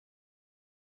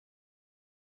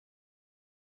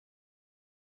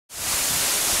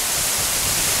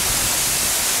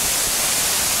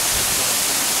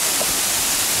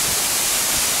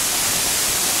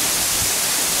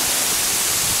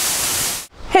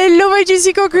Hello my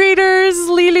juicy co-creators,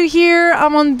 Lilu here.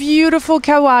 I'm on beautiful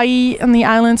Kauai on the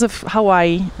islands of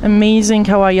Hawaii. Amazing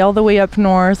Kauai all the way up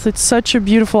north. It's such a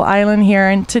beautiful island here,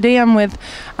 and today I'm with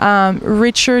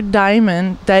Richard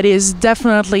Diamond. That is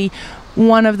definitely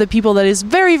one of the people that is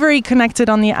very, very connected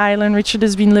on the island. Richard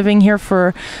has been living here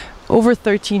for over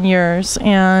 13 years,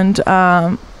 and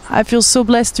I feel so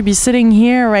blessed to be sitting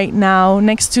here right now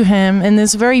next to him in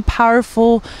this very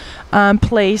powerful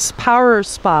place, power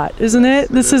spot, isn't it?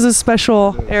 This is a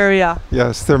special area.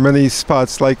 Yes, there are many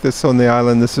spots like this on the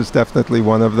island. This is definitely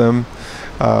one of them.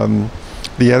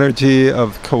 The energy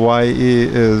of Kauai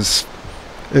is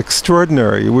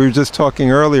extraordinary. We were just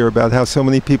talking earlier about how so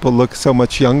many people look so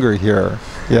much younger here.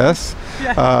 Yes?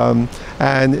 Yeah.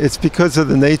 And it's because of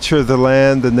the nature of the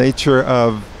land, the nature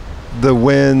of the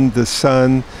wind, the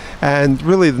sun, and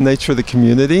really the nature of the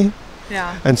community.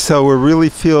 Yeah. And so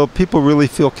people really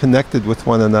feel connected with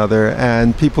one another,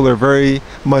 and people are very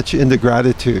much into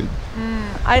gratitude.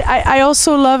 I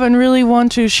also love and really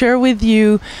want to share with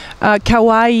you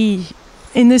Kauai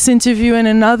in this interview and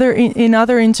in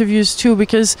other interviews too,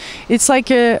 because it's like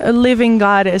a living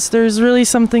goddess. There's really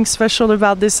something special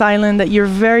about this island that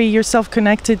you're yourself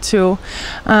connected to.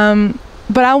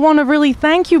 But I want to really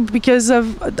thank you because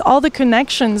of all the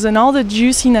connections and all the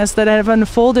juiciness that have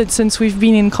unfolded since we've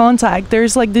been in contact.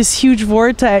 There's like this huge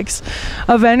vortex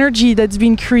of energy that's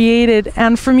been created.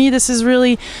 And for me, this is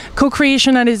really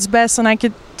co-creation at its best. And I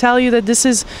could tell you that this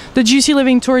is the Juicy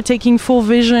Living Tour taking full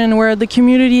vision, where the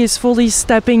community is fully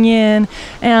stepping in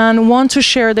and want to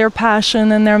share their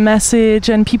passion and their message,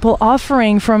 and people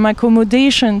offering from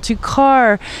accommodation to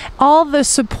car. All the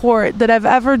support that I've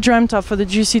ever dreamt of for the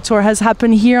Juicy Tour has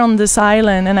happened here on this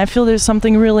island, and I feel there's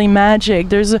something really magic.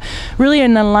 There's really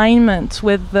an alignment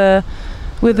with the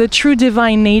true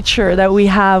divine nature that we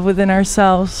have within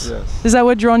ourselves. Yes. Is that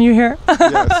what drawn you here?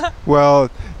 Yes. Well,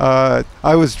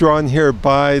 I was drawn here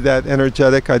by that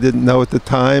energetic. I didn't know at the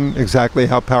time exactly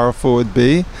how powerful it would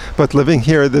be, but living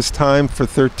here this time for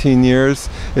 13 years,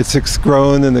 it's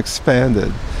grown and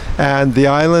expanded. And the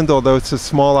island, although it's a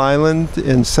small island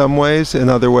in some ways, in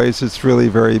other ways it's really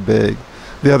very big.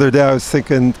 The other day I was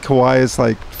thinking Kauai is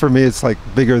like, for me it's like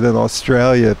bigger than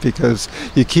Australia, because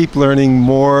you keep learning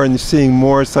more and seeing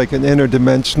more. It's like an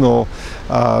interdimensional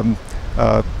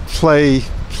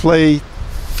play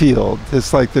field.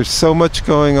 It's like there's so much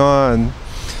going on.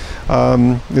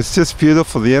 It's just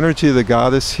beautiful. The energy of the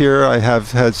goddess here. I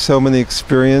have had so many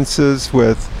experiences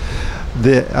with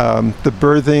the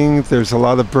birthing. There's a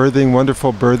lot of birthing,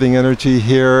 wonderful birthing energy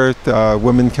here.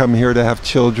 Women come here to have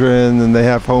children, and they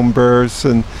have home births,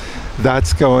 and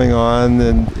that's going on.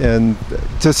 And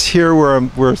just here where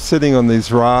we're sitting on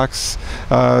these rocks,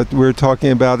 we were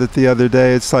talking about it the other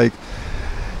day. It's like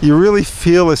you really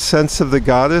feel a sense of the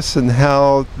goddess and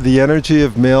how the energy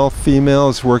of male, female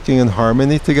is working in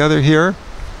harmony together here.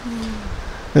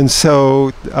 And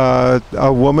so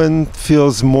a woman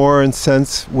feels more in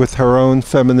sense with her own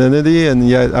femininity, and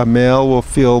yet a male will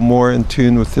feel more in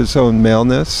tune with his own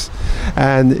maleness.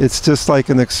 And it's just like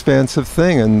an expansive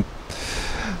thing. And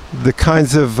the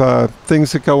kinds of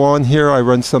things that go on here, I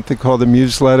run something called a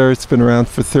MuseLetter. It's been around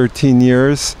for 13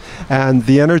 years. And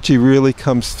the energy really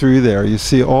comes through there. You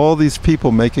see all these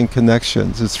people making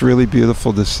connections. It's really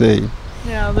beautiful to see.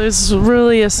 Yeah, there's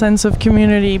really a sense of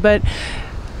community. But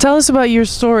tell us about your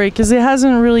story, because it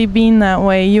hasn't really been that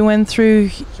way. You went through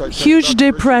huge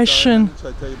depression.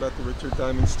 Should I tell you about the Richard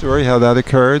Diamond story, how that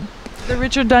occurred? The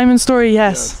Richard Diamond story,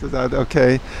 yes. Yes,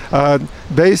 okay.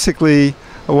 Basically,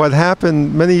 what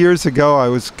happened many years ago, I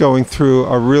was going through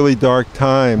a really dark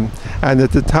time. And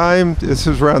at the time, this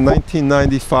was around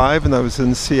 1995, and I was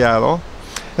in Seattle.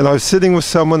 And I was sitting with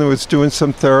someone who was doing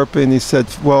some therapy, and he said,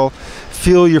 well,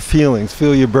 feel your feelings,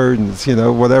 feel your burdens, you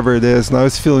know, whatever it is. And I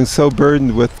was feeling so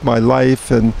burdened with my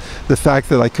life and the fact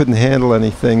that I couldn't handle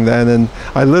anything then. And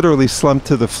I literally slumped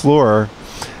to the floor.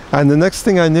 And the next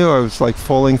thing I knew, I was like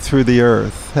falling through the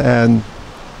earth. And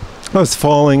I was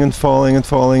falling and falling and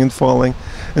falling and falling.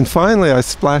 And finally, I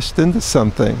splashed into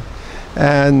something.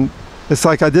 And it's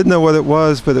like I didn't know what it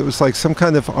was, but it was like some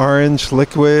kind of orange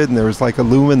liquid, and there was like a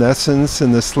luminescence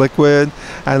in this liquid.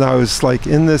 And I was like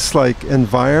in this like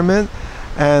environment,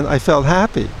 and I felt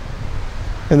happy.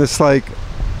 And it's like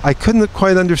I couldn't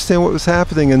quite understand what was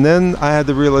happening. And then I had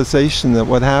the realization that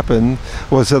what happened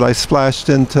was that I splashed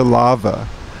into lava.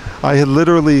 I had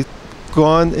literally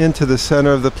gone into the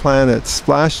center of the planet,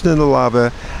 splashed into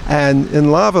lava, and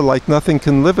in lava, like nothing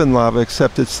can live in lava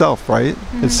except itself, right?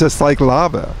 Mm-hmm. It's just like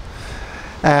lava.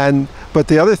 But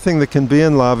the other thing that can be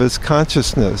in lava is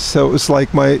consciousness. So it was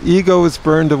like my ego was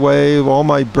burned away, all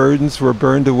my burdens were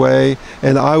burned away,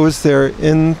 and I was there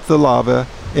in the lava,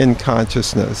 in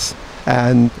consciousness.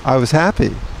 And I was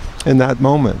happy in that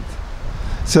moment.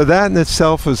 So that in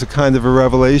itself was a kind of a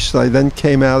revelation. I then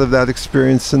came out of that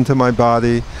experience into my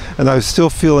body, and I was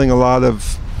still feeling a lot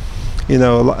of,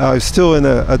 I was still in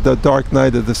the dark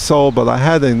night of the soul, but I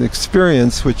had an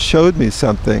experience which showed me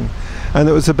something. And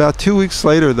it was about 2 weeks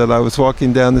later that I was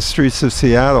walking down the streets of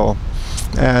Seattle,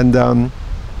 and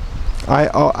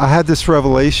I had this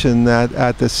revelation that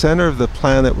at the center of the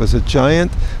planet was a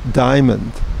giant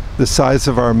diamond the size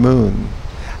of our moon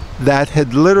that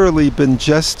had literally been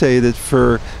gestated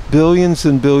for billions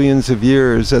and billions of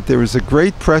years, that there was a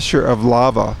great pressure of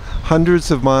lava,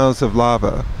 hundreds of miles of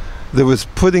lava, that was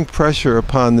putting pressure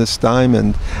upon this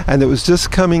diamond, and it was just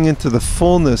coming into the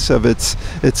fullness of its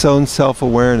own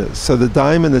self-awareness. So the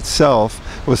diamond itself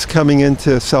was coming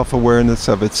into self-awareness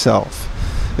of itself.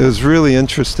 It was really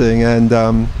interesting, and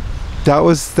that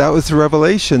was the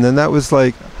revelation, and that was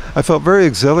like, I felt very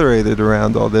exhilarated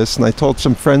around all this, and I told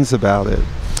some friends about it.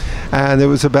 And it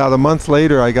was about a month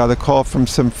later I got a call from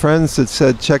some friends that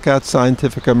said, check out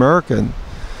Scientific American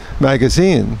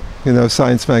magazine,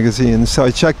 Science magazine. So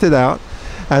I checked it out,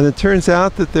 and it turns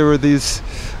out that there were these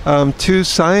two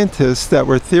scientists that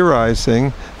were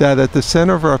theorizing that at the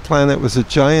center of our planet was a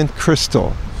giant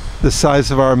crystal the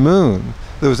size of our moon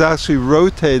that was actually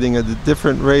rotating at a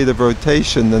different rate of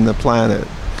rotation than the planet.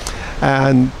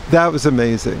 And that was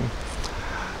amazing.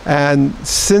 And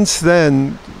since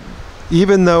then,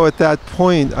 even though at that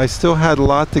point I still had a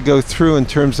lot to go through in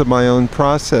terms of my own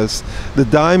process, the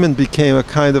diamond became a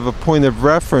kind of a point of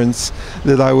reference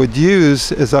that I would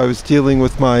use as I was dealing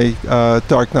with my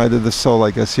dark night of the soul,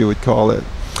 I guess you would call it.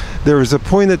 There was a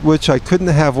point at which I couldn't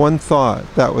have one thought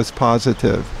that was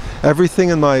positive. Everything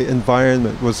in my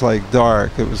environment was like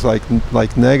dark. It was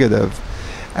like negative.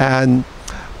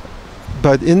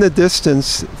 But in the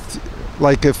distance,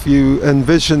 like if you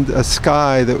envisioned a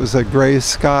sky that was a gray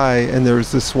sky and there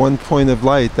was this one point of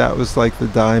light, that was like the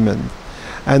diamond.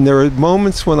 And there were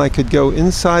moments when I could go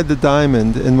inside the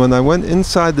diamond, and when I went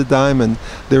inside the diamond,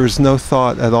 there was no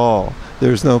thought at all. There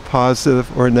was no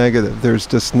positive or negative. There was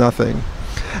just nothing.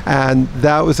 And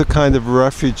that was a kind of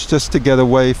refuge just to get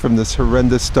away from this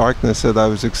horrendous darkness that I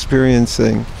was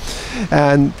experiencing.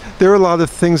 And there were a lot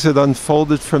of things that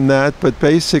unfolded from that, but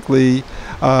basically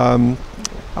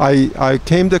I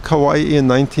came to Kauai in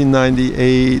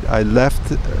 1998. I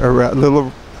left around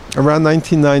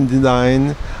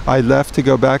 1999. I left to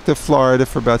go back to Florida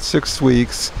for about 6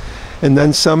 weeks, and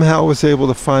then somehow was able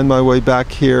to find my way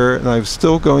back here, and I was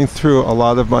still going through a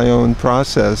lot of my own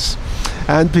process.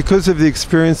 And because of the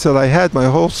experience that I had, my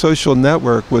whole social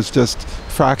network was just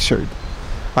fractured.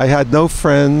 I had no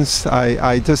friends.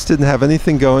 I just didn't have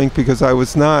anything going because I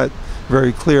was not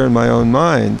very clear in my own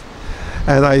mind.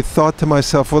 And I thought to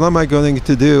myself, what am I going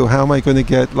to do? How am I going to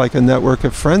get like a network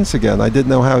of friends again? I didn't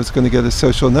know how I was going to get a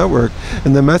social network.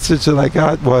 And the message that I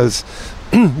got was,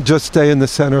 just stay in the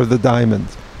center of the diamond.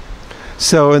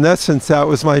 So in essence, that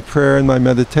was my prayer and my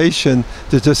meditation,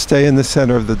 to just stay in the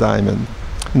center of the diamond.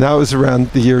 And that was around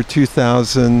the year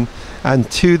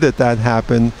 2002 that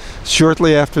happened.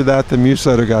 Shortly after that, the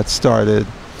MuseLetter got started.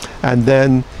 And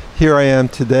then here I am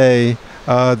today.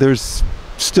 There's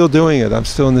still doing it. I'm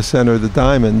still in the center of the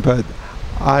diamond, but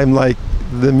I'm like,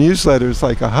 the MuseLetter is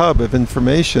like a hub of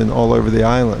information all over the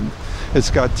island.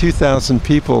 It's got 2,000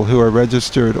 people who are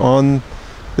registered on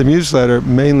the MuseLetter,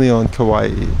 mainly on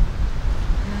Kauai.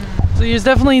 So you're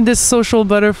definitely this social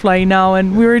butterfly now,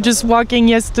 and we were just walking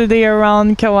yesterday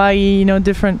around Kauai,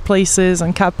 different places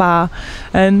on Kapa,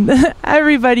 and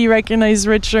everybody recognized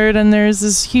Richard, and there's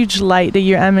this huge light that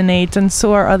you emanate, and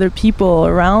so are other people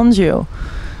around you.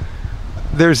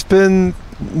 There's been,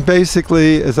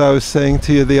 basically, as I was saying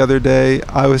to you the other day,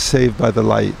 I was saved by the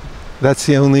light. That's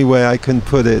the only way I can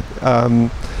put it. I'm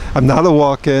not a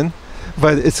walk-in,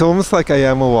 but it's almost like I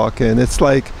am a walk-in. It's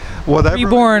like whatever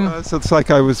reborn. It was, it's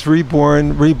like I was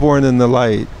reborn in the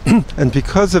light. And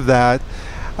because of that,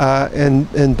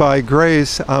 and by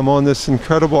grace, I'm on this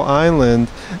incredible island,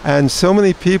 and so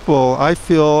many people, I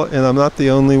feel, and I'm not the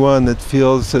only one that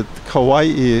feels, that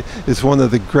Kauai is one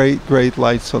of the great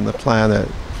lights on the planet.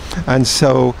 And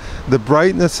so the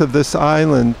brightness of this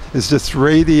island is just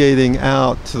radiating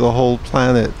out to the whole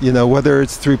planet, whether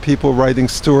it's through people writing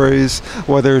stories,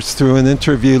 whether it's through an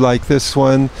interview like this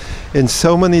one, in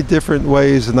so many different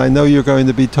ways. And I know you're going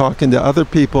to be talking to other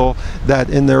people that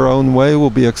in their own way will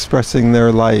be expressing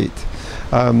their light.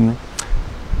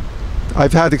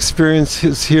 I've had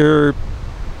experiences here,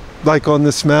 like on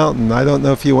this mountain. I don't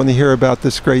know if you want to hear about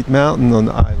this great mountain on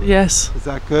the island. Yes. Is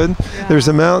that good? Yeah. There's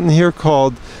a mountain here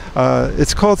called,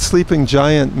 it's called Sleeping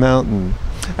Giant Mountain.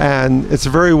 And it's a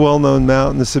very well-known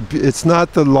mountain. It's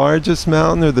not the largest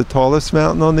mountain or the tallest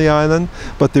mountain on the island,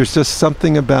 but there's just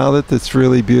something about it that's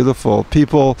really beautiful.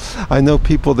 I know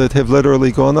people that have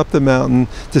literally gone up the mountain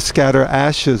to scatter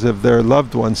ashes of their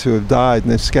loved ones who have died,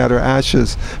 and they scatter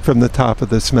ashes from the top of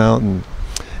this mountain.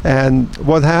 And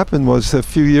what happened was, a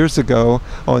few years ago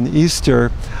on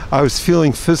Easter, I was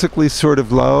feeling physically sort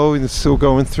of low and still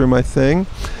going through my thing.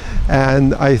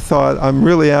 And I thought, I'm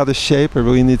really out of shape. I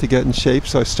really need to get in shape.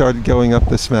 So I started going up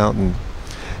this mountain.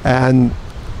 And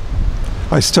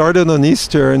I started on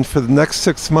Easter, and for the next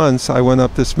 6 months, I went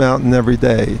up this mountain every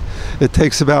day. It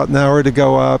takes about an hour to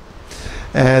go up.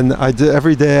 And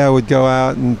every day I would go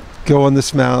out and go on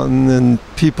this mountain, and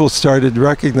people started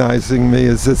recognizing me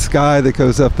as this guy that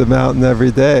goes up the mountain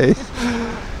every day.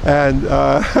 And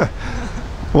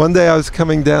one day I was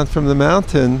coming down from the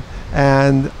mountain,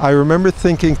 and I remember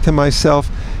thinking to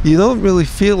myself, you don't really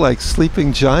feel like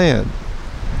Sleeping Giant.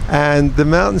 And the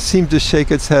mountain seemed to shake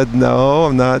its head, no,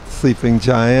 I'm not Sleeping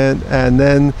Giant. And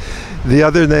then the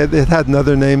other name, it had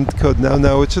another name called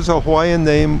No, which is a Hawaiian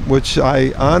name, which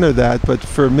I honor that. But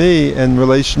for me, in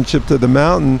relationship to the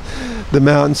mountain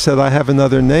said, I have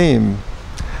another name.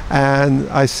 And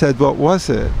I said, what was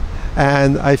it?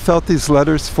 And I felt these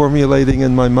letters formulating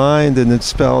in my mind, and it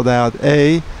spelled out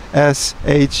A-S-H-A,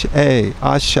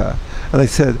 Asha. And I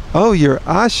said, oh, you're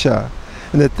Asha.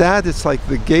 And at that, it's like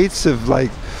the gates of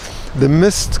like, the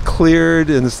mist cleared,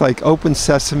 and it's like open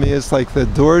sesame. It's like the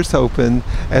doors opened,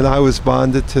 and I was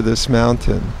bonded to this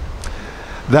mountain.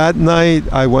 That night,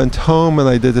 I went home and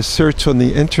I did a search on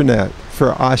the internet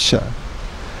for Asha.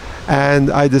 And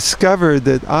I discovered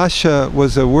that Asha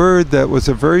was a word that was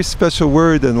a very special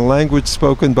word in a language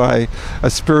spoken by a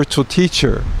spiritual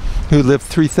teacher who lived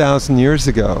 3,000 years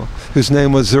ago, whose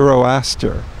name was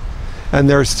Zoroaster. And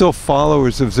there are still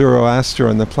followers of Zoroaster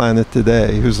on the planet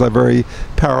today, who's a very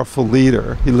powerful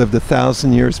leader. He lived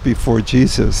 1,000 years before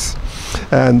Jesus.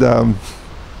 And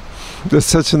it's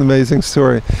such an amazing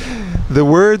story. The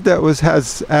word that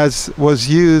was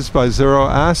used by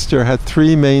Zoroaster had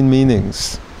 3 main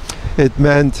meanings. It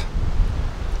meant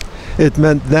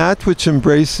that which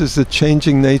embraces the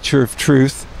changing nature of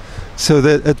truth, so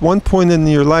that at one point in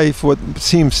your life, what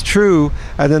seems true,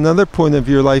 at another point of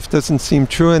your life doesn't seem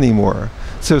true anymore.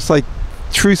 So it's like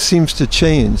truth seems to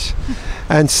change.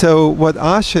 And so what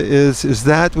Asha is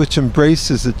that which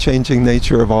embraces the changing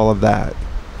nature of all of that.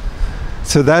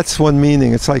 So that's one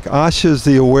meaning. It's like Asha is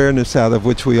the awareness out of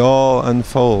which we all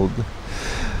unfold.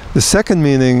 The second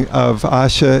meaning of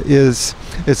Asha is,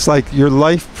 it's like your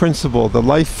life principle, the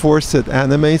life force that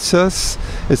animates us.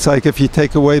 It's like if you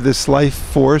take away this life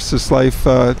force, this life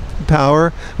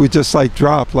power, we just like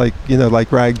drop, like,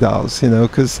 like rag dolls,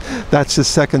 because that's the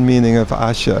second meaning of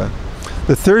Asha.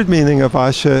 The third meaning of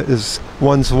Asha is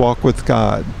one's walk with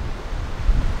God.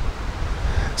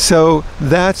 So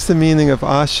that's the meaning of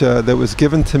Asha that was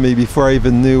given to me before I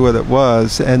even knew what it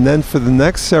was. And then for the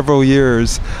next several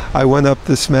years, I went up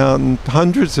this mountain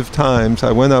hundreds of times.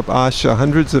 I went up Asha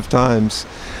hundreds of times.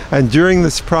 And during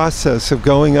this process of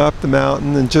going up the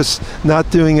mountain and just not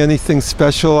doing anything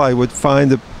special, I would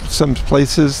find some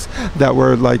places that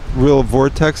were like real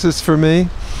vortexes for me.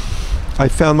 I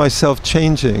found myself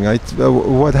changing.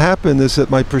 What happened is that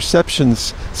my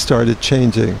perceptions started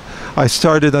changing. I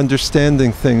started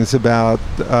understanding things about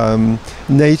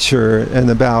nature and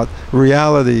about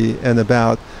reality and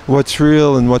about what's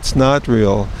real and what's not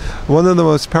real. One of the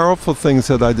most powerful things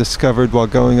that I discovered while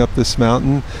going up this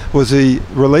mountain was a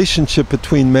relationship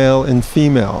between male and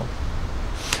female.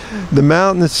 The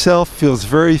mountain itself feels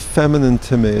very feminine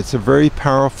to me. It's a very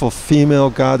powerful female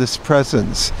goddess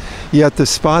presence. Yet the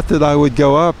spot that I would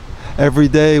go up every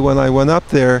day when I went up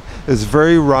there is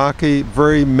very rocky,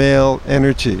 very male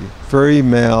energy, very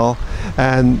male,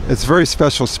 and it's a very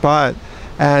special spot.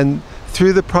 And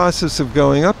through the process of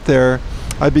going up there,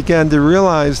 I began to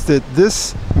realize that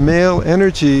this male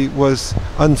energy was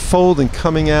unfolding,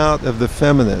 coming out of the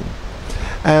feminine.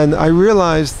 And I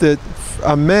realized that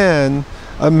a man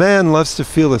loves to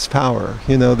feel his power.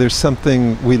 There's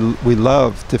something we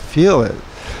love to feel it.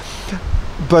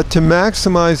 But to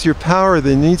maximize your power,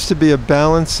 there needs to be a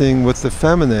balancing with the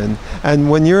feminine. And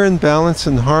when you're in balance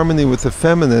and harmony with the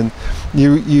feminine,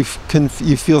 you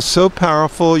feel so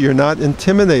powerful, you're not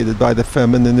intimidated by the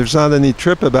feminine. There's not any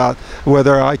trip about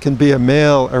whether I can be a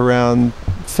male around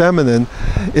feminine.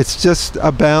 It's just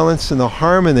a balance and a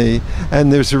harmony,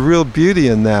 and there's a real beauty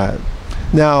in that.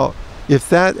 Now, if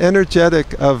that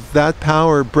energetic of that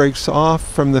power breaks off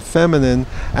from the feminine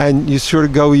and you sort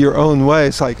of go your own way,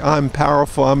 it's like, I'm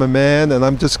powerful, I'm a man, and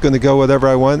I'm just going to go whatever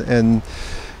I want and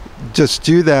just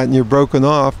do that, and you're broken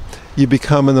off, you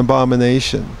become an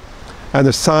abomination. And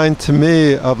a sign to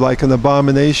me of like an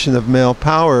abomination of male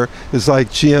power is like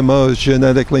GMOs,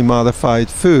 genetically modified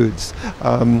foods,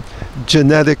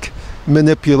 genetic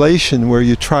manipulation, where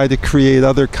you try to create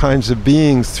other kinds of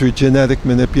beings through genetic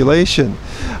manipulation.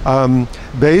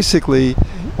 Basically,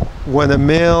 when a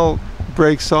male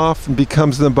breaks off and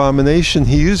becomes an abomination,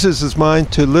 he uses his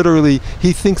mind to literally,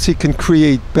 he thinks he can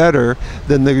create better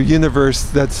than the universe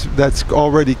that's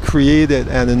already created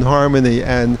and in harmony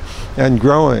and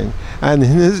growing. And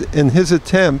in his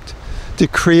attempt to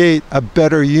create a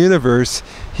better universe,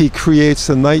 he creates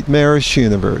a nightmarish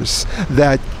universe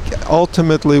that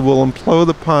ultimately will implode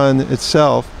upon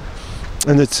itself,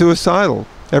 and it's suicidal.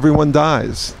 Everyone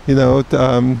dies. You know,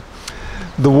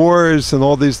 the wars and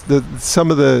all these,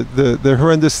 some of the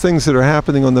horrendous things that are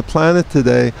happening on the planet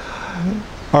today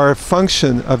are a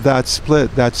function of that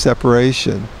split, that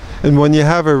separation. And when you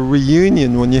have a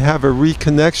reunion, when you have a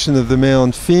reconnection of the male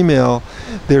and female,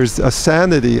 there's a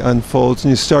sanity unfolds, and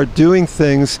you start doing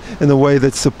things in a way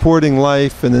that's supporting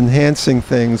life and enhancing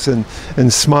things and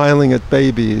smiling at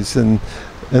babies and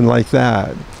like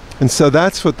that. And so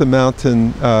that's what the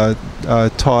mountain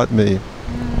taught me.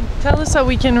 Tell us how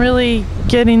we can really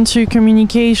get into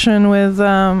communication with,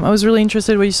 I was really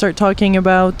interested when you start talking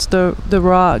about the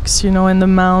rocks, you know, and the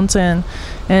mountain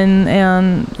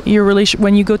and your relation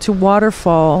when you go to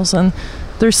waterfalls, and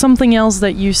there's something else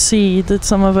that you see that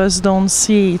some of us don't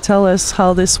see. Tell us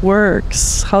how this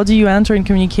works. How do you enter in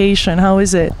communication? How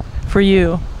is it for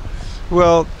you?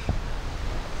 Well,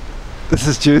 this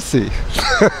is juicy.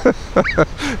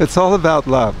 It's all about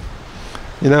love.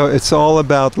 You know, it's all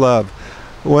about love.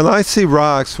 When I see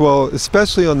rocks, well,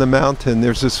 especially on the mountain,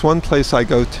 there's this one place I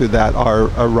go to that are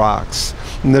rocks.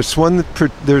 And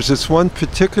there's this one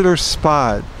particular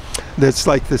spot that's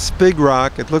like this big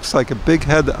rock. It looks like a big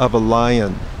head of a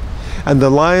lion. And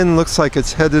the lion looks like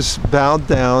its head is bowed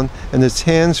down and its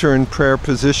hands are in prayer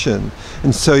position.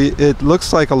 And so it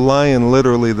looks like a lion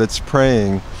literally that's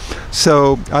praying.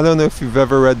 So I don't know if you've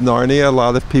ever read Narnia. A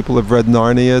lot of people have read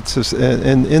Narnia.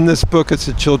 And in this book, it's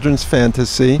a children's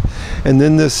fantasy. And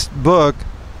in this book,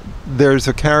 there's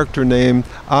a character named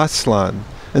Aslan.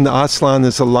 And Aslan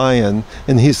is a lion,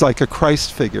 and he's like a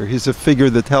Christ figure. He's a figure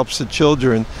that helps the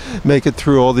children make it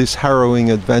through all these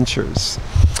harrowing adventures.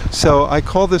 So I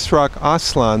call this rock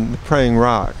Aslan, the praying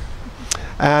rock.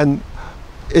 And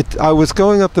I was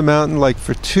going up the mountain like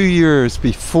for 2 years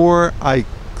before I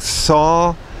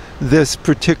saw this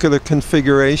particular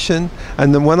configuration.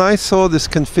 And then when I saw this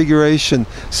configuration,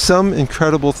 some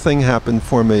incredible thing happened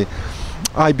for me.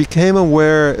 I became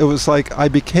aware, it was like I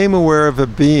became aware of a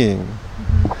being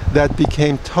that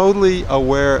became totally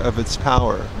aware of its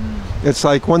power. It's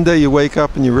like one day you wake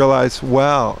up and you realize,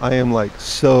 wow, I am like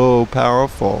so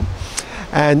powerful.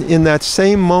 And in that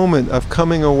same moment of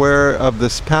coming aware of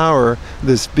this power,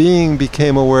 this being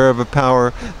became aware of a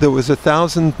power that was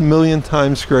 1,000 million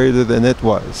times greater than it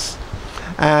was.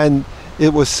 And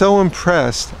it was so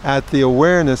impressed at the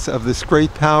awareness of this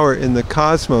great power in the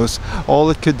cosmos,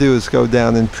 all it could do is go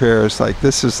down in prayer. It's like,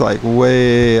 this is like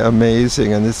way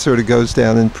amazing. And it sort of goes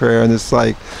down in prayer and it's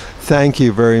like, thank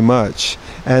you very much.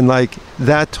 And like,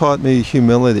 that taught me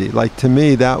humility. Like to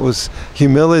me, that was,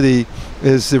 humility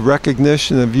is the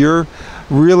recognition of your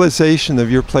realization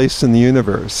of your place in the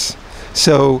universe.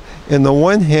 So in the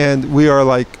one hand, we are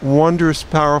like wondrous,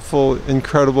 powerful,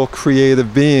 incredible,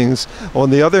 creative beings.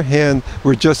 On the other hand,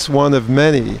 we're just one of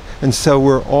many. And so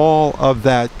we're all of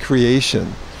that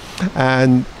creation.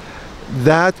 And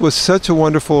that was such a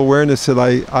wonderful awareness that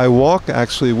I walk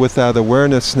actually with that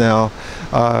awareness now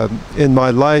in my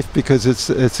life, because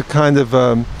it's a kind of,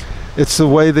 it's the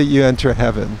way that you enter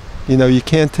heaven. You know, you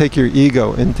can't take your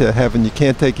ego into heaven. You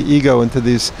can't take your ego into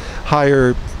these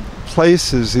higher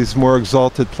places, these more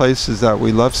exalted places that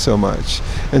we love so much.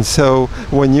 And so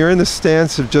when you're in the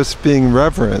stance of just being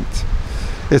reverent,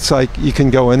 it's like you can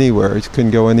go anywhere. You can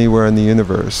go anywhere in the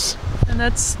universe. And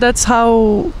that's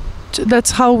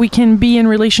how we can be in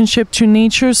relationship to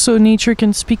nature, so nature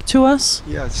can speak to us.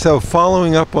 Yeah, so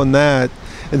following up on that,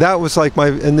 and that was like my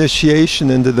initiation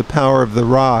into the power of the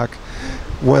rock.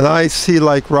 When I see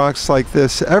like rocks like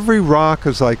this, every rock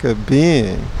is like a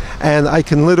being. And I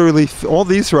can literally, all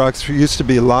these rocks used to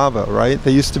be lava, right?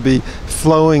 They used to be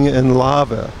flowing in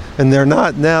lava. And they're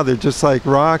not now, they're just like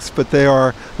rocks, but they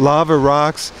are lava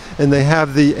rocks, and they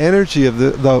have the energy of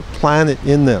the planet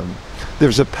in them.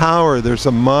 There's a power, there's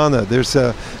a mana, there's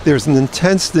an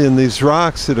intensity in these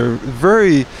rocks that are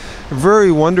very,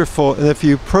 very wonderful. And if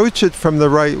you approach it from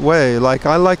the right way, like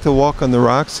I like to walk on the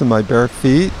rocks in my bare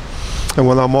feet, And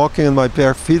when I'm walking in my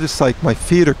bare feet, it's like my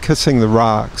feet are kissing the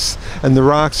rocks, and the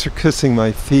rocks are kissing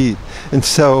my feet. And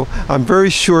so I'm very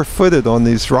sure-footed on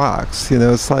these rocks. You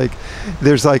know, it's like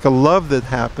there's like a love that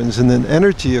happens and an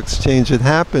energy exchange that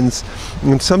happens.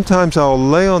 And sometimes I'll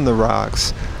lay on the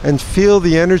rocks and feel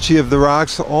the energy of the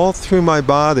rocks all through my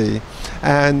body.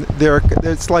 And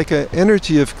it's like an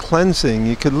energy of cleansing.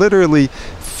 You could literally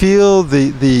feel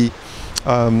the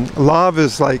lava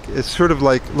is like, it's sort of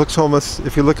like, looks almost,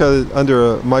 if you look at it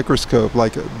under a microscope,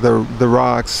 like the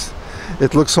rocks,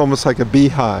 it looks almost like a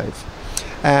beehive.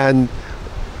 And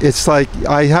it's like,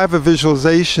 I have a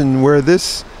visualization where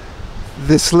this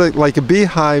like a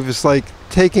beehive is like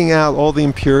taking out all the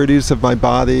impurities of my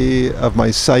body, of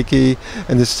my psyche,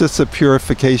 and it's just a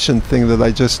purification thing that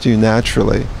I just do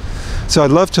naturally. So I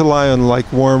love to lie on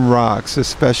like warm rocks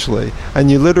especially,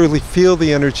 and you literally feel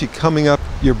the energy coming up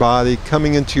your body,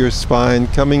 coming into your spine,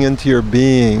 coming into your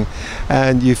being,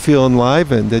 and you feel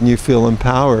enlivened and you feel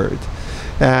empowered.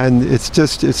 And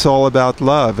it's all about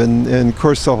love. And of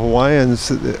course the Hawaiians,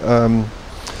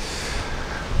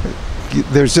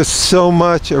 there's just so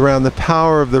much around the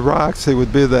power of the rocks. They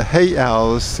would be the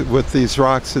heiaus with these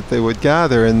rocks that they would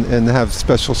gather and have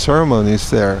special ceremonies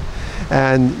there.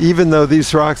 And even though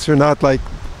these rocks are not like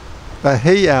a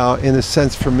heiau, in a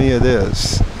sense for me it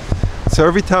is. So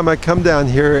every time I come down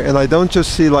here and I don't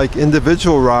just see like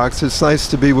individual rocks, it's nice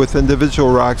to be with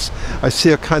individual rocks. I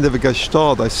see a kind of a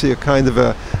gestalt, I see a kind of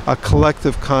a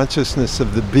collective consciousness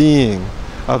of the being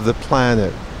of the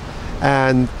planet.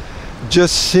 And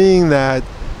just seeing that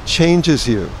changes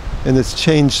you. And it's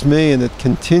changed me, and it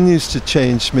continues to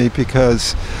change me,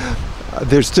 because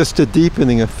there's just a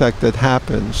deepening effect that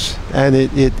happens, and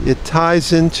it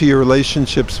ties into your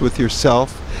relationships with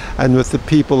yourself and with the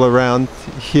people around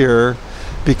here,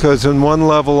 because on one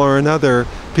level or another,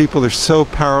 people are so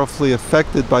powerfully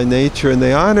affected by nature, and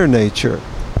they honor nature.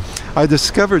 I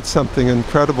discovered something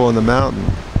incredible in the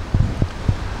mountain.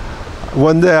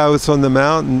 One day I was on the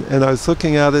mountain and I was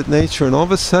looking out at nature, and all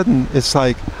of a sudden it's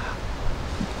like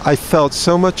I felt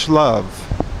so much love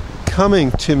coming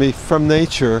to me from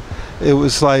nature. It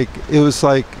was like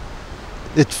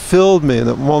it filled me, and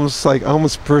it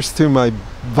almost burst through my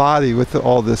body with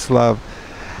all this love.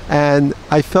 And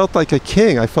I felt like a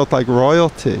king. I felt like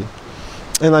royalty.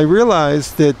 And I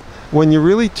realized that when you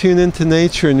really tune into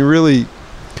nature and you really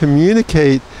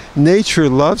communicate, nature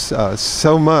loves us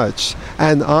so much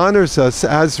and honors us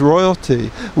as royalty.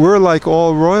 We're like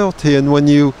all royalty, and when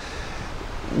you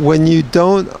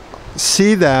don't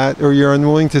see that, or you're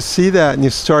unwilling to see that, and you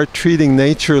start treating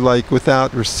nature like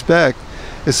without respect,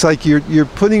 it's like you're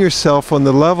putting yourself on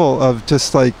the level of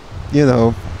just like, you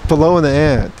know, below an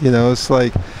ant. You know, it's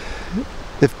like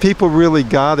if people really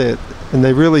got it, and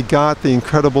they really got the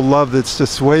incredible love that's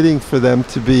just waiting for them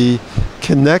to be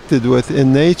connected with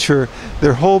in nature,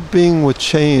 their whole being would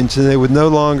change, and they would no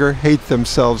longer hate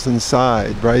themselves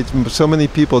inside, right? So many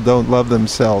people don't love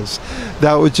themselves.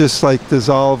 That would just like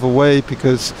dissolve away,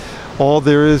 because all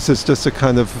there is just a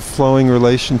kind of flowing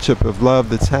relationship of love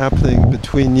that's happening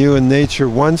between you and nature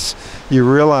once you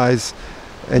realize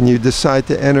and you decide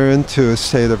to enter into a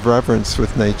state of reverence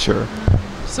with nature.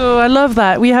 So I love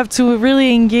that. We have to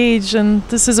really engage, and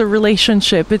this is a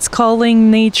relationship. It's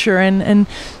calling nature and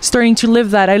starting to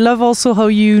live that. I love also how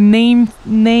you name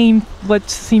what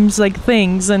seems like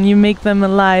things, and you make them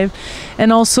alive.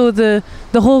 And also the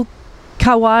whole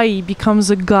Kauai becomes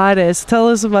a goddess. Tell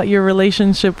us about your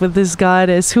relationship with this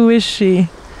goddess. Who is she?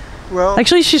 Well,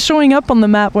 actually, she's showing up on the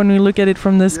map when we look at it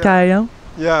from the sky. Yeah?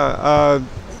 Yeah.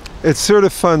 It's sort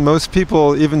of fun. Most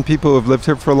people, even people who have lived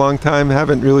here for a long time,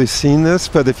 haven't really seen this,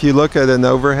 but if you look at an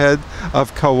overhead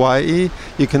of Kauai,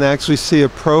 you can actually see a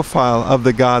profile of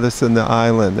the goddess in the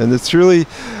island. And it's really,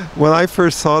 when I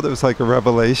first saw it, it was like a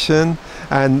revelation.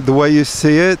 And the way you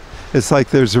see it, it's like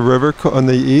there's a river on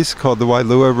the east called the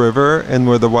Wailua River, and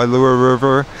where the Wailua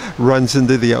River runs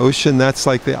into the ocean, that's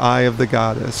like the eye of the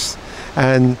goddess.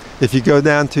 And if you go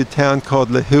down to a town called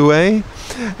Lihue,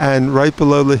 and right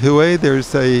below Lihue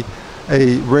there's a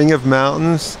ring of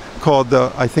mountains called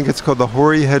I think it's called the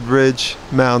Hoary Head Ridge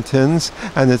Mountains,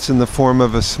 and it's in the form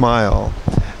of a smile.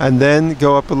 And then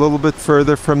go up a little bit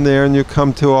further from there and you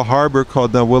come to a harbor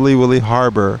called the Wili Wili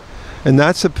Harbor. And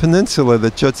that's a peninsula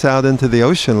that juts out into the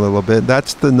ocean a little bit.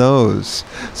 That's the nose.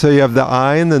 So you have the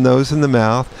eye and the nose and the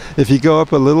mouth. If you go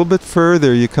up a little bit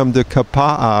further, you come to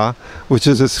Kapa'a, which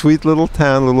is a sweet little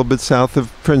town a little bit south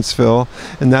of Princeville,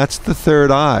 and that's the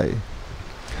third eye.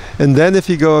 And then if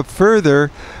you go up further,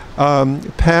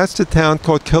 past a town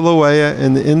called Kilauea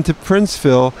and into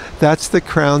Princeville, that's the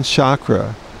crown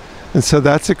chakra. And so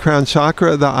that's the crown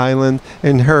chakra of the island,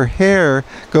 and her hair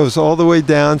goes all the way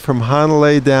down from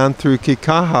Hanalei down through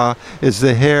Kikaha is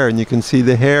the hair, and you can see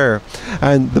the hair.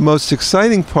 And the most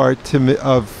exciting part to me,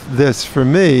 of this for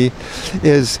me,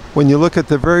 is when you look at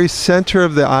the very center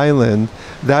of the island,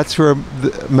 that's where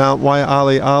Mount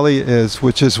Waialeale is,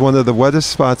 which is one of the wettest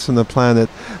spots on the planet.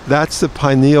 That's the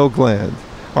pineal gland.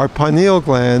 Our pineal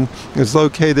gland is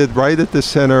located right at the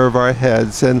center of our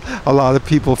heads, and a lot of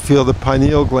people feel the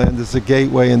pineal gland is a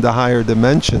gateway into higher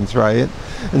dimensions, right?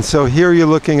 And so here you're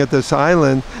looking at this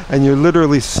island, and you're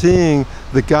literally seeing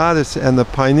the goddess and the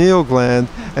pineal gland,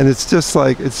 and it's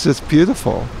just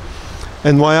beautiful.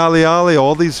 And Waialeale,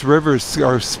 all these rivers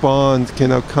are spawned,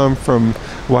 come from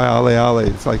Waialeale.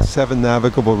 It's like 7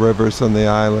 navigable rivers on the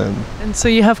island. And so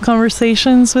you have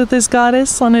conversations with this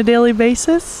goddess on a daily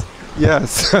basis?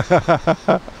 Yes.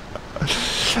 What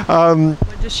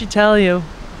does she tell you?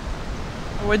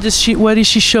 What is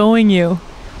she showing you?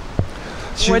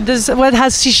 What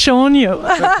has she shown you?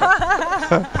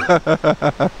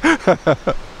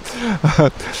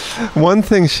 One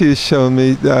thing she's shown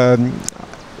me,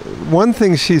 one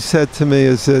thing she said to me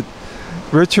is that,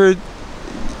 Richard,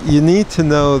 you need to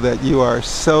know that you are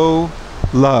so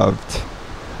loved.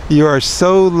 You are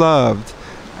so loved.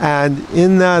 And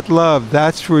in that love,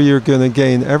 that's where you're going to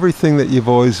gain everything that you've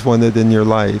always wanted in your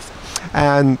life.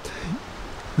 And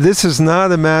this is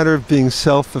not a matter of being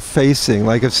self-effacing.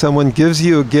 Like if someone gives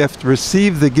you a gift,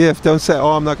 receive the gift. Don't say,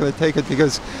 oh, I'm not going to take it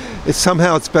because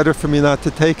somehow it's better for me not to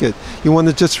take it. You want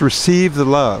to just receive the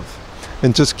love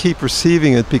and just keep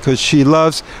receiving it, because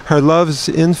her love is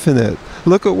infinite.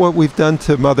 Look at what we've done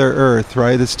to Mother Earth,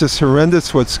 right? It's just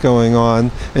horrendous what's going on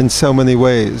in so many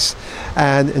ways.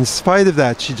 And in spite of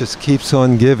that, she just keeps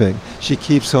on giving. She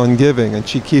keeps on giving, and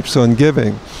she keeps on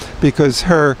giving, because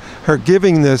her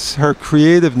givingness, her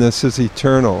creativeness is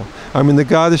eternal. I mean, the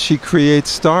goddess, she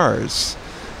creates stars.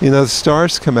 The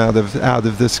stars come out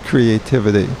of this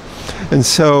creativity. And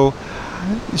so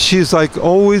she's like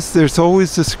there's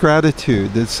always this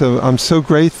gratitude. I'm so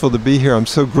grateful to be here. I'm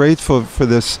so grateful for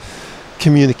this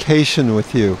communication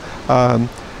with you.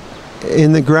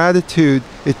 In the gratitude,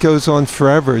 it goes on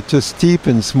forever. It just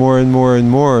deepens more and more and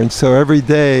more. And so every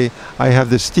day I have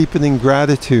this deepening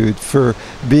gratitude for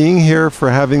being here,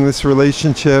 for having this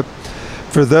relationship.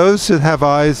 For those that have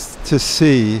eyes to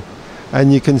see,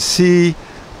 and you can see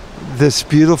this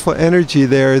beautiful energy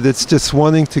there that's just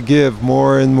wanting to give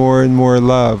more and more and more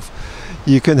love,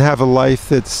 you can have a life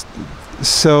that's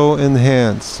so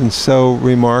enhanced and so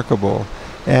remarkable,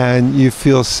 and you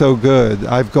feel so good.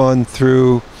 I've gone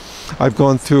through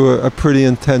a pretty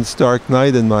intense dark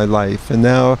night in my life, and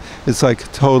now it's like a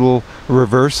total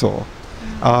reversal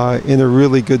in a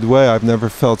really good way. I've never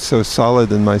felt so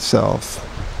solid in myself.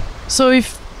 So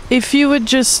if you would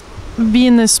just be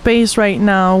in this space right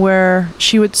now where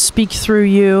she would speak through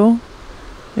you,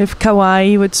 if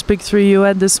Kauai would speak through you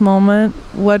at this moment,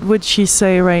 what would she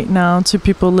say right now to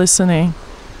people listening?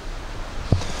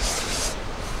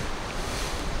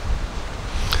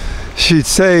 She'd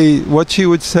say, what she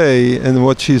would say and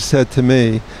what she said to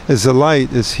me is, the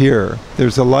light is here.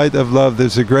 There's a light of love.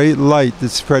 There's a great light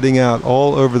that's spreading out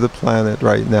all over the planet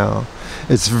right now.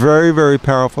 It's very, very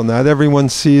powerful. Not everyone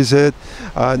sees it.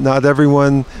 Not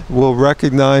everyone will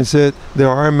recognize it. There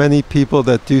are many people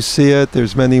that do see it.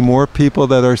 There's many more people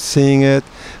that are seeing it.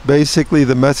 Basically,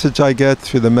 the message I get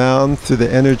through the mound, through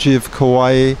the energy of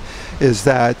Kauai, is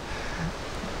that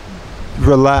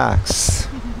relax.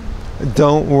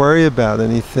 Don't worry about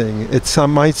anything. It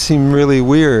might seem really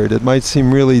weird. It might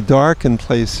seem really dark in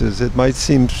places. It might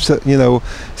seem,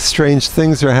 strange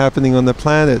things are happening on the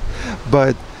planet.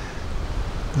 But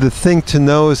the thing to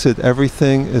know is that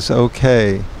everything is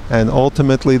okay. And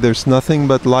ultimately, there's nothing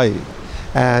but light.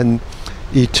 And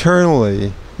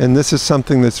eternally, and this is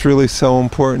something that's really so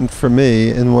important for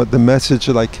me, and what the message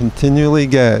that I continually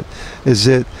get is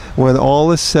that when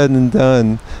all is said and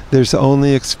done, there's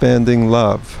only expanding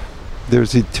love.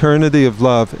 There's eternity of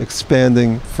love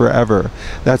expanding forever.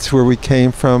 That's where we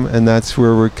came from, and that's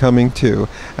where we're coming to.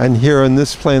 And here on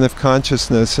this plane of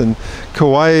consciousness, and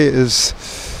Kauai is,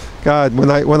 God, when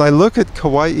I look at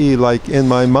Kauai, like in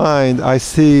my mind, I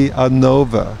see a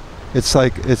nova. It's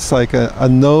like a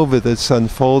nova that's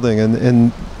unfolding.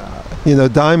 And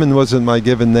Diamond wasn't my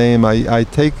given name. I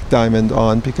take Diamond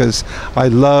on because I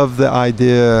love the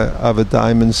idea of a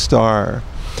diamond star.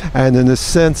 And in a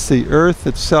sense, the Earth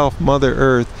itself, Mother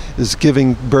Earth, is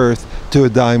giving birth to a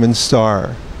diamond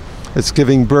star. It's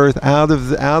giving birth out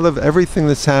of everything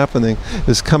that's happening.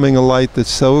 Is coming a light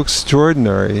that's so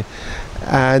extraordinary,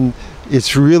 and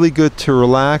it's really good to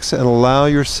relax and allow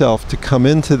yourself to come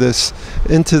into this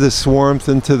warmth,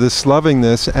 into this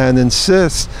lovingness, and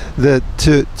insist that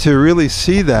to really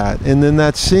see that. And in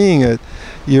that seeing it,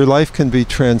 your life can be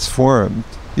transformed.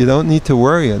 You don't need to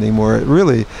worry anymore. It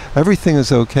really, everything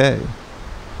is okay.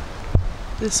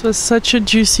 This was such a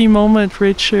juicy moment,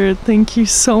 Richard. Thank you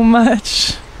so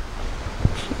much.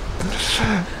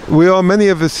 Many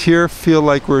of us here feel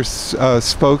like we're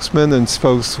spokesmen and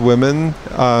spokeswomen.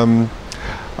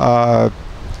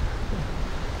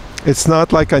 It's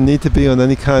not like I need to be on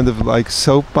any kind of like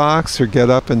soapbox or get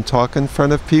up and talk in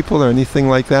front of people or anything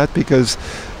like that, because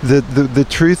the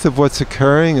truth of what's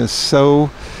occurring is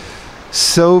so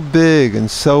big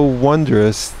and so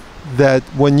wondrous that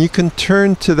when you can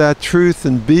turn to that truth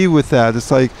and be with that,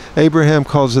 it's like Abraham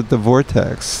calls it the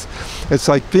vortex. It's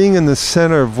like being in the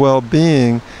center of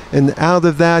well-being, and out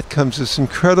of that comes this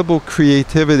incredible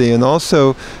creativity and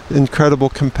also incredible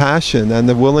compassion and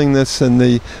the willingness and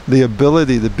the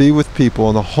ability to be with people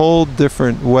in a whole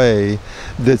different way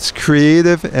that's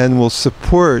creative and will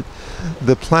support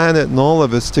the planet and all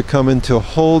of us to come into a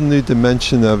whole new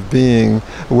dimension of being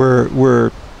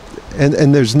where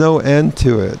and there's no end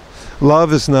to it.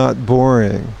 Love is not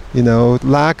boring. You know,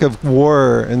 lack of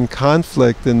war and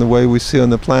conflict in the way we see on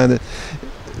the planet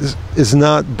is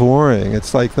not boring.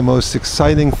 It's like the most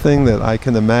exciting thing that I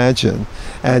can imagine.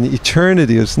 And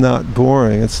eternity is not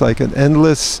boring. It's like an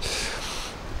endless,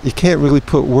 you can't really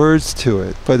put words to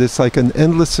it, but it's like an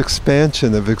endless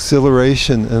expansion of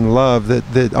exhilaration and love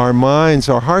that our minds,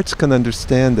 our hearts can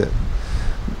understand it.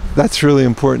 That's really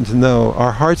important to know.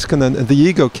 Our hearts can, the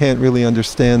ego can't really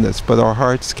understand this, but our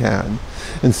hearts can.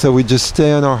 And so we just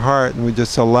stay in our heart and we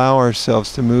just allow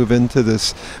ourselves to move into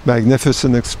this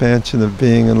magnificent expansion of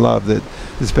being and love that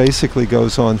basically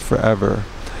goes on forever.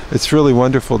 It's really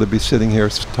wonderful to be sitting here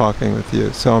talking with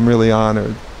you. So I'm really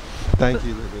honored. Thank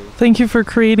you, Libby. Thank you for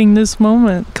creating this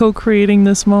moment, co-creating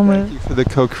this moment. Thank you for the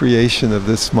co-creation of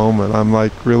this moment. I'm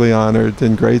like really honored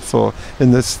and grateful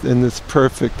in this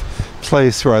perfect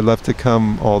place where I love to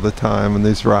come all the time, in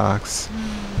these rocks.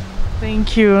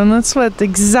 Thank you, and that's what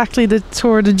exactly the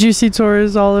tour, the Juicy Tour,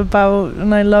 is all about.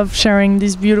 And I love sharing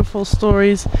these beautiful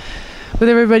stories with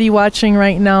everybody watching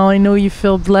right now. I know you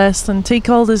feel blessed, and take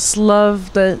all this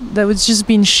love that was just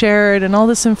being shared and all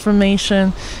this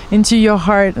information into your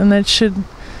heart, and that should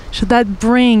that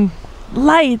bring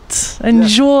light and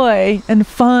joy and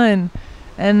fun.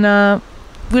 And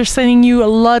we're sending you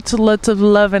lots of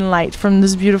love and light from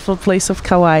this beautiful place of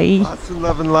Kauai. Lots of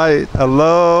love and light.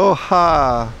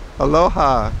 Aloha.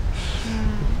 Aloha.